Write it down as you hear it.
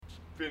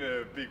been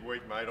a big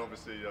week, mate.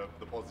 Obviously,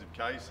 the positive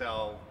case.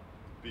 How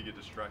big a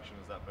distraction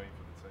has that been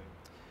for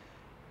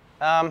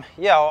the team?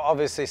 Yeah,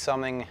 obviously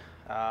something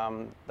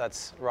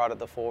that's right at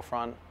the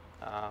forefront.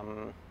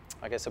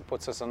 I guess it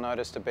puts us on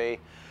notice to be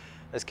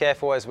as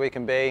careful as we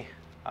can be.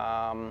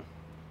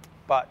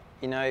 But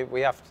you know,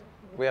 we have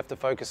to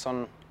focus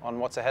on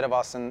what's ahead of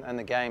us and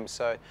the game.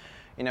 So,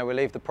 you know, we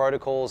leave the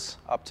protocols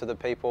up to the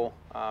people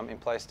in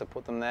place to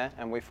put them there,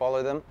 and we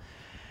follow them,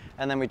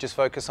 and then we just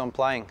focus on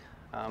playing.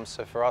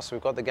 So for us,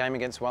 we've got the game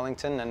against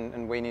Wellington,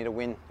 and we need a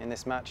win in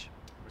this match.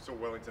 We saw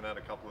Wellington had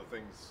a couple of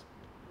things,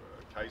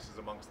 cases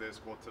amongst their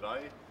squad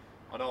today.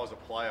 I know as a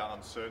player,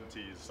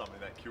 uncertainty is something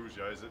that kills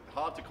you. Is it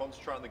hard to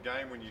concentrate on the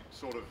game when you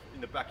sort of,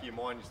 in the back of your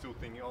mind, you're still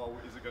thinking, oh,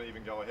 is it going to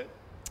even go ahead?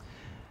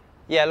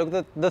 Yeah,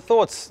 look, the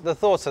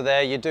thoughts are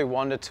there. You do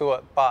wander to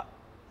it, but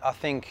I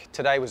think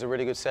today was a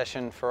really good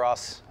session for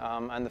us,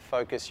 and the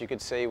focus you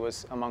could see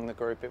was among the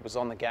group. It was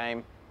on the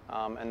game,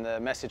 and the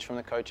message from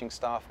the coaching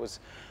staff was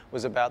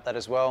about that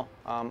as well.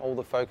 All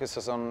the focus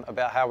is on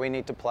about how we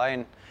need to play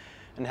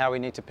and how we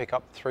need to pick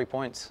up 3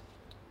 points.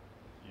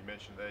 You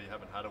mentioned there you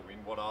haven't had a win.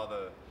 What are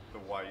the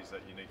ways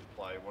that you need to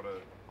play? What are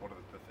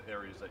the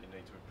areas that you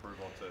need to improve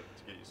on to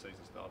get your season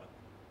started?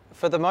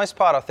 For the most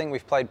part, I think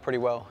we've played pretty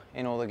well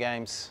in all the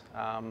games.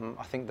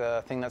 I think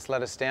the thing that's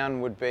let us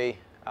down would be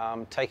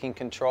taking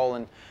control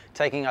and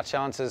taking our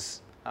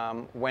chances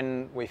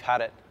when we've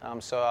had it.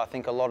 So I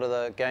think a lot of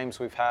the games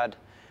we've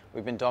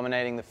been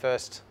dominating the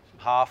first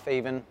half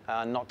even,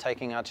 not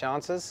taking our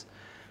chances,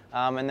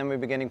 and then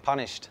we've been getting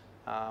punished.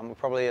 We're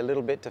probably a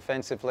little bit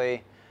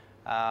defensively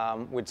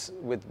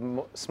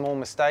with small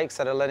mistakes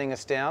that are letting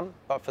us down,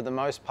 but for the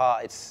most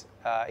part it's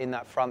in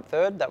that front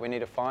third that we need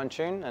to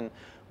fine-tune, and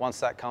once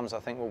that comes, I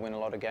think we'll win a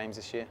lot of games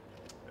this year.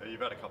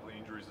 You've had a couple of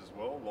injuries as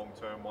well,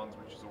 long-term ones,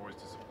 which is always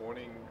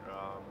disappointing.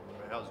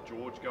 How's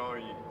George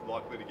going? Are you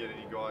likely to get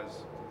any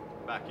guys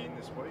back in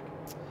this week?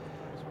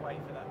 Just wait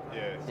for that.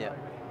 Yeah.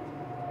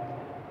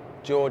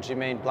 George, you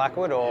mean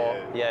Blackwood,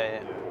 or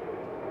yeah.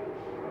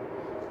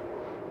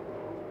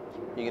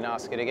 You can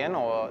ask it again,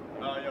 or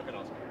no, you can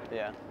ask it.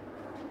 Yeah,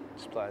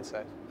 just play it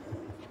safe.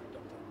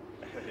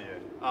 Yeah.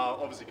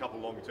 Obviously, a couple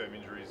of long-term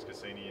injuries,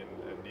 Cassini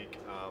and Nick.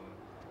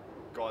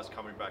 Guys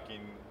coming back in,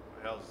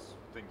 how's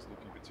things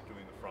looking, particularly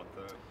in the front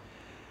third?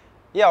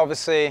 Yeah,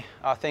 obviously,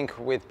 I think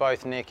with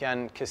both Nick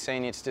and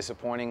Cassini, it's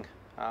disappointing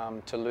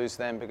to lose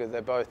them because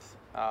they're both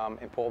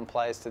important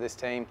players to this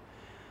team.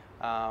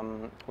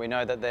 We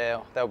know that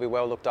they'll be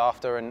well looked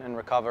after and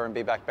recover and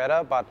be back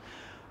better. But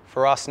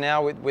for us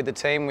now, with the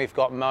team, we've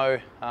got Mo,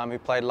 who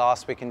played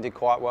last week and did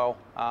quite well.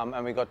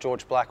 And we've got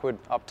George Blackwood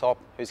up top,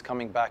 who's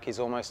coming back. He's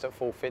almost at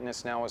full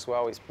fitness now as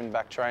well. He's been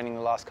back training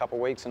the last couple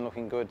of weeks and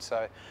looking good.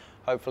 So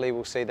hopefully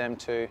we'll see them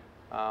too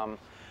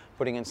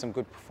putting in some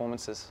good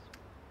performances.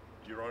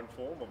 Your own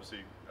form, obviously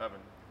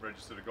haven't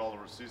registered a goal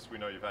or assist. We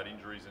know you've had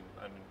injuries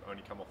and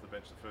only come off the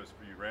bench the first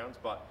few rounds,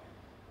 but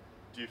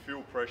do you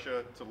feel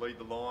pressure to lead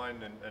the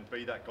line and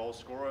be that goal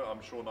scorer?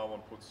 I'm sure no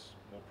one puts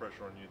more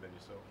pressure on you than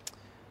yourself.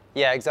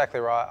 Yeah, exactly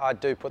right. I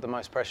do put the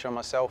most pressure on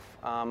myself,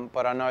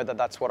 but I know that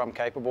that's what I'm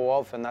capable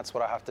of and that's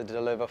what I have to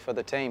deliver for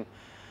the team.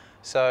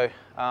 So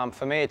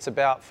for me, it's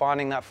about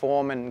finding that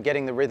form and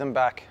getting the rhythm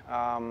back.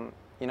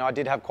 You know, I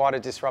did have quite a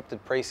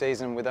disrupted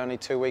pre-season with only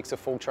 2 weeks of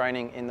full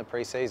training in the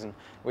pre-season,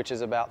 which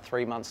is about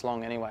 3 months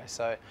long anyway.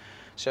 So it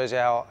shows you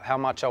how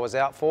much I was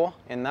out for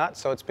in that.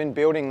 So it's been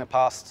building the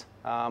past,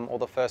 or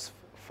the first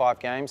 5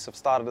 games. I've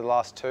started the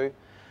last 2.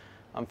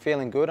 I'm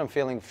feeling good, I'm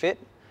feeling fit,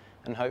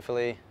 and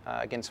hopefully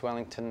against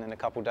Wellington in a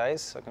couple of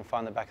days, I can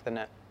find the back of the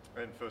net.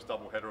 And first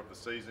double header of the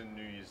season,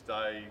 New Year's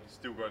Day,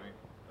 still got,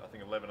 I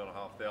think,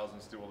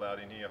 11,500 still allowed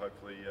in here.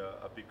 Hopefully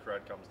a big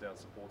crowd comes down and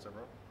supports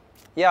everyone.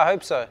 Yeah, I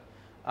hope so.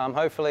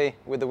 Hopefully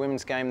with the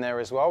women's game there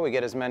as well, we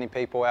get as many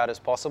people out as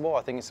possible.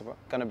 I think it's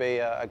going to be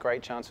a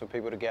great chance for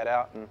people to get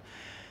out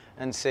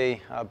and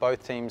see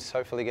both teams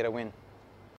hopefully get a win.